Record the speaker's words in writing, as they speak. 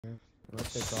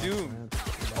Soon.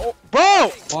 Oh, bro!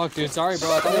 Fuck, dude. Sorry,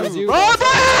 bro. I thought it was you. Bro!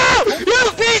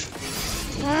 You beat!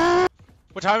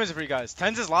 What time is it for you guys?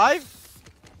 Tens is live?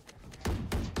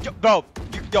 Yo, bro.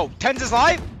 Yo, Tens is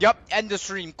live? Yup. End the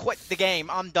stream. Quit the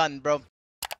game. I'm done, bro.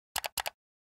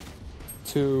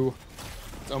 2.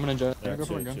 It's Omen and Jet. Yeah, Go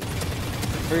for it, 2, go. 2.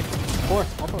 3, 4. All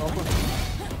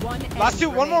 4. Last 2.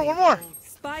 One more.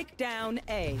 Spike down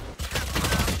A.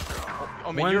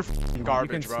 Oh man, you're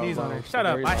garbage, you can bro. sneeze on her. Shut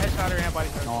up. I headshot her and body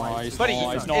shot. Nice, Buddy,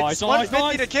 nice, it's nice,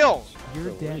 150 to kill. You're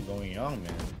What's really dead. going on,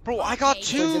 man? Bro, I got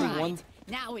 2.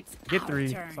 Now it's Get our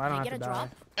 3, turn. so I don't Can have to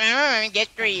get die. a Get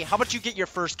 3. How about you get your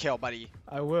first kill, buddy?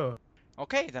 I will.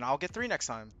 Okay, then I'll get 3 next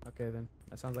time. Okay then.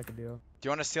 That sounds like a deal. Do you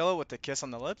want to seal it with the kiss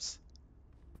on the lips?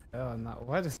 Oh no.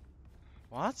 What?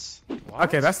 What?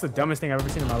 Okay, that's the dumbest thing I've ever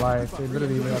seen in my life. They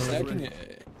literally made out of Second it.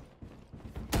 it.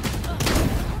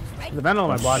 The vandal on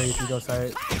my body if you go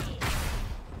sight.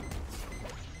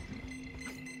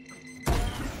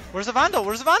 Where's the Vandal?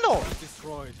 Where's the Vandal?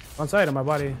 On sight on my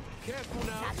body.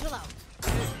 Satchel out.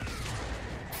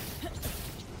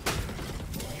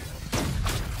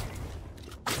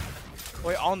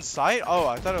 Wait, on site? Oh,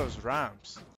 I thought it was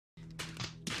ramps.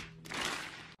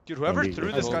 Dude, whoever On B.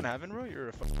 threw this gun heaven, bro, you're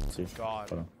a fucking See. god.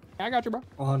 Hold on. I got you, bro.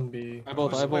 On B. I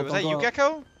both. Wait, was that you,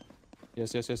 Gecko?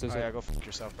 Yes. Oh yeah, go fuck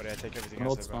yourself, buddy. I take everything I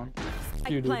Both said back. spawn.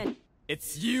 Spike You, dude. plant.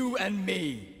 It's you and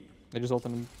me. They just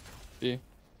ulted in B.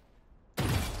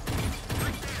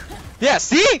 Yeah,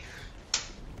 see?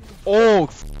 Oh,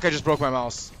 I just broke my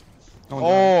mouse.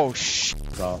 Oh, sh.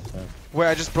 It's all, yeah. Wait,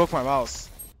 I just broke my mouse.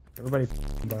 Everybody.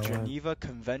 Geneva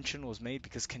Convention was made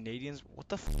because Canadians. What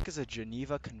the fuck is a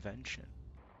Geneva Convention?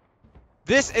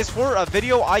 This is for a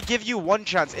video. I give you 1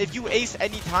 chance. If you ace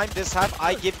any time this half,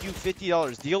 I give you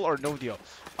 $50. Deal or no deal?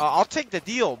 I'll take the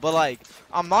deal, but like,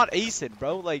 I'm not acing,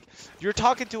 bro. Like, you're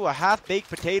talking to a half-baked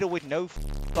potato with no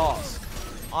sauce.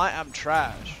 I am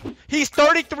trash. He's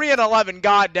 33 and 11.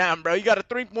 Goddamn, bro. You got a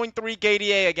 3.3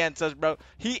 KDA against us, bro.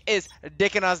 He is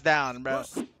dicking us down, bro.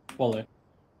 Volley.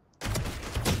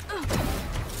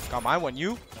 Got mine one.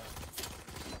 You?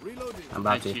 I'm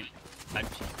about to.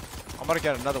 I'm gonna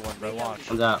get another one, bro. Watch.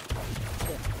 Comes out.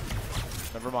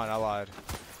 Never mind, I lied.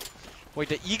 Wait,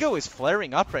 the ego is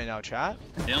flaring up right now, chat.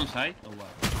 They on site or what?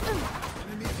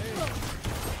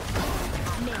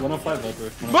 105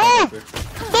 Viper. Move!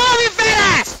 Move, you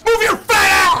fat ass! Move your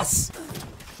fat ass!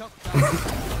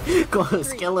 Go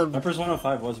skill him. Viper's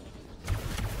 105 was.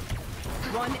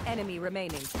 1 enemy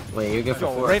remaining. Wait, you're good for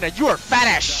Yo, 4. Reyna, you are fat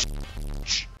ass.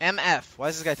 MF. Why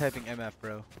is this guy typing MF,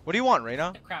 bro? What do you want,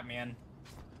 Reyna? Crap, man.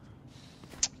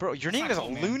 Bro, your name not is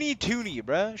cool, man. Looney Tooney,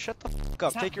 bro. Shut the fuck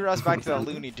up. Take your ass back to the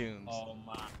Looney Tunes. Oh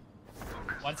my.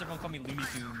 Why does everyone call me Looney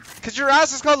Tunes? Cause your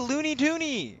ass is called Looney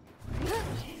Tooney.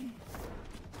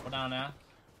 Hold on now.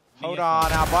 Hold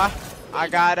on now, boy. I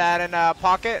got that in a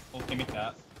pocket. Oh, give me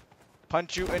that.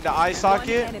 Punch you in the eye 1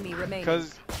 socket. enemy remaining.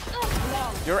 Cause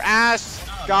your ass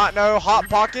got no hot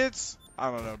pockets.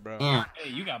 I don't know, bro. Yeah. Hey,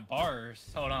 you got bars.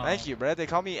 Hold on. Thank you, bro. They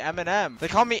call me Eminem. They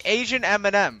call me Asian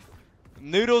Eminem.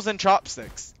 Noodles and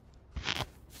chopsticks.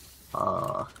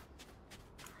 Oh.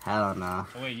 Hell nah.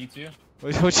 Oh, wait, you too?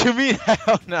 What you mean?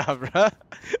 Hell nah, bro.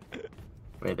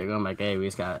 Wait, they're going back A. We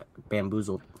just got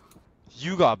bamboozled.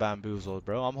 You got bamboozled,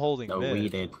 bro. I'm holding No, mid. we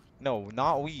did. No,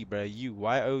 not we, bro. You.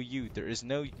 Y-O-U. There is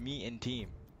no me in team.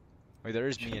 Wait, there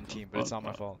is me in team, but it's not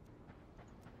my fault.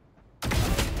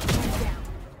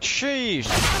 Sheesh.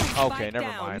 Okay, Spike never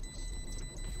down. mind.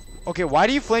 Okay, why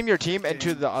do you flame your team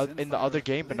into the in the other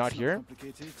game but not here?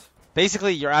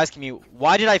 Basically, you're asking me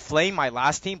why did I flame my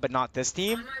last team but not this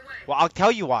team? Well, I'll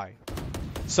tell you why.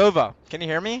 Sova, can you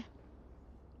hear me?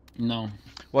 No.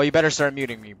 Well, you better start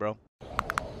muting me, bro.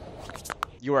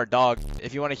 You are a dog.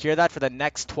 If you want to hear that for the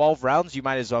next 12 rounds, you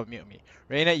might as well mute me.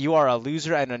 Reyna, you are a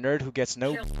loser and a nerd who gets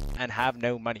no and have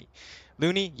no money.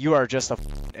 Looney, you are just a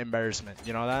embarrassment.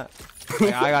 You know that?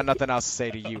 Like, I got nothing else to say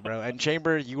to you, bro. And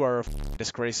Chamber, you are a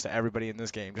disgrace to everybody in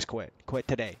this game. Just quit. Quit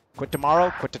today. Quit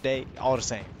tomorrow. Quit today. All the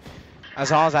same.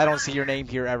 As long as I don't see your name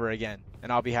here ever again.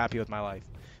 And I'll be happy with my life.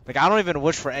 Like, I don't even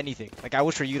wish for anything. Like, I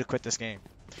wish for you to quit this game.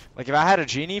 Like, if I had a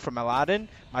genie from Aladdin,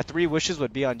 my 3 wishes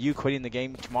would be on you quitting the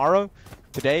game tomorrow,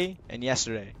 today, and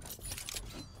yesterday.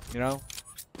 You know?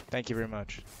 Thank you very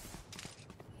much.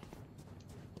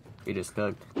 We just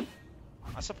cooked.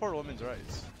 I support women's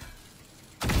rights.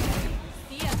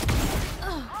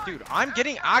 Dude, I'm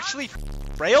getting actually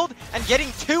railed and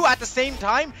getting 2 at the same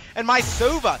time, and my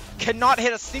Sova cannot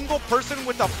hit a single person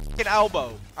with a fucking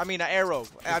elbow. I mean, an arrow.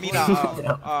 I mean,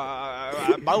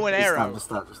 a bow and arrow. Just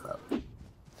stop.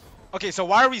 Okay, so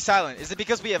why are we silent? Is it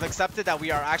because we have accepted that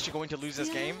we are actually going to lose this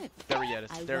game? There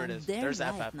it is. There it is. There's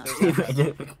FF. There's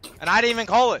FF. And I didn't even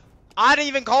call it. I didn't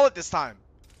even call it this time.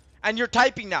 And you're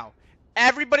typing now.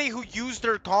 Everybody who used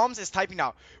their comms is typing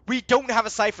now. We don't have a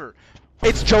cipher.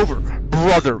 It's Jover.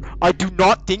 Brother, I do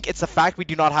not think it's the fact we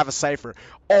do not have a cipher.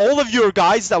 All of your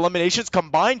guys' eliminations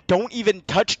combined don't even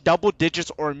touch double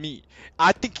digits or me.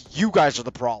 I think you guys are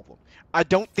the problem. I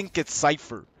don't think it's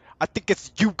cipher. I think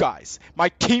it's you guys. My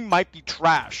team might be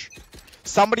trash.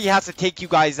 Somebody has to take you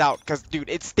guys out, because, dude,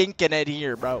 it's stinking in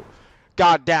here, bro.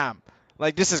 God damn.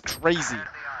 Like, this is crazy.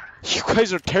 You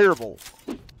guys are terrible.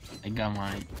 I got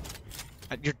mine.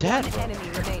 You're dead, One bro. enemy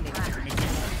remaining.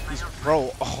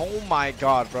 Bro, oh my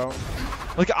god, bro.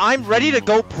 Like, I'm ready to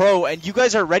go pro, and you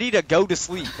guys are ready to go to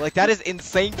sleep. Like, that is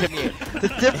insane to me. The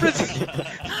difference...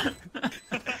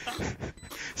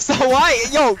 So why?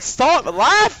 Yo, stop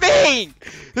laughing!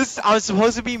 I was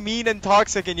supposed to be mean and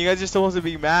toxic, and you guys are supposed to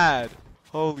be mad.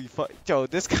 Holy fuck. Yo,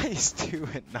 this guy is 2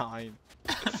 and 9.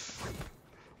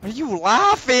 Are you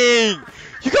laughing?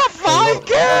 You got 5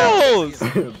 kills!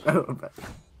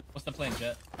 What's the plan,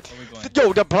 Jet? Where are we going?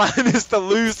 Yo, the plan is to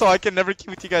lose so I can never keep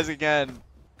with you guys again.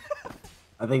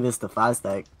 I think this is the 5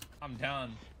 stack. I'm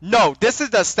down. No, this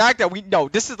is the stack that we... No,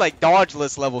 this is like dodge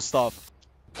list level stuff.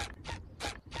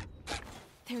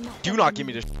 Do not give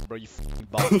me this shit, bro, you fucking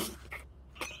bum.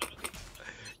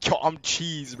 Yo, I'm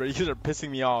cheese, bro. You guys are pissing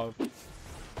me off.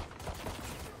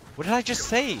 What did I just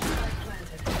say?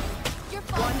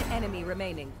 One enemy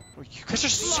remaining. Bro, you guys are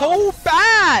so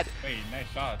bad! Wait, nice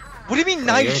shot. What do you mean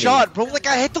nice shot, bro? Like,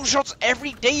 I hit those shots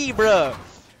every day, bro.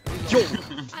 Yo,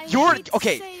 you're...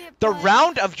 Okay, the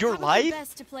round of your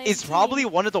life is probably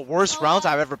one of the worst rounds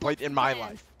I've ever played in my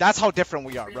life. That's how different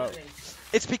we are, bro.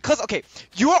 It's because, okay,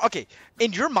 okay,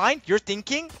 in your mind, you're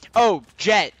thinking, oh,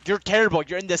 Jet, you're terrible,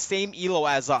 you're in the same elo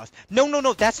as us.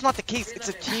 No, that's not the case, it's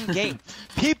a team game.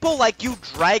 People like you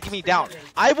drag me down.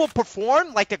 I will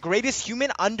perform like the greatest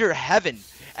human under heaven,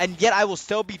 and yet I will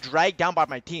still be dragged down by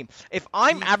my team. If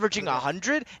I'm averaging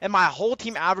 100, and my whole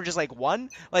team averages like 1,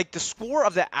 like, the score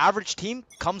of the average team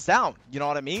comes down, you know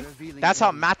what I mean? That's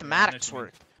how mathematics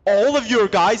work. All of your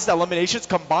guys' eliminations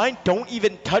combined don't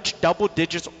even touch double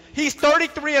digits. He's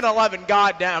 33 and 11.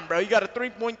 Goddamn, bro. You got a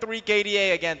 3.3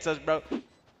 KDA against us, bro.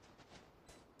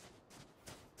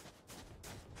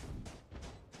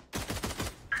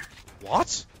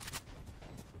 What?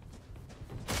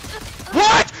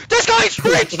 What? This guy's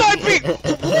straight sniping!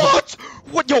 What?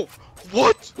 What? Yo,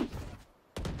 what?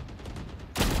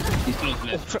 He's close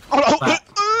left.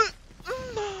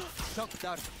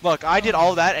 Look, I did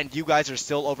all that, and you guys are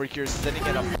still over here sitting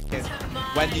in a fucking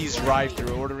Wendy's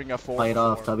drive-thru ordering a 4. Play it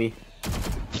off, Tubby.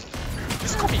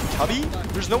 Just call me Tubby?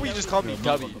 There's no way you just called me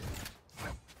Tubby.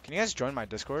 Can you guys join my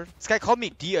Discord? This guy called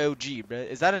me DOG, bro.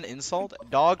 Is that an insult?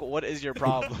 Dog, what is your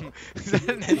problem? Is that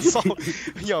an insult?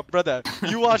 Yo, brother,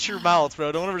 you watch your mouth,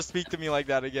 bro. Don't ever speak to me like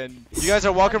that again. You guys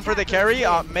are welcome for the carry.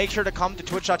 Make sure to come to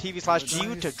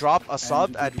twitch.tv/jiyu to drop a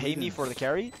sub and pay me for the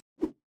carry.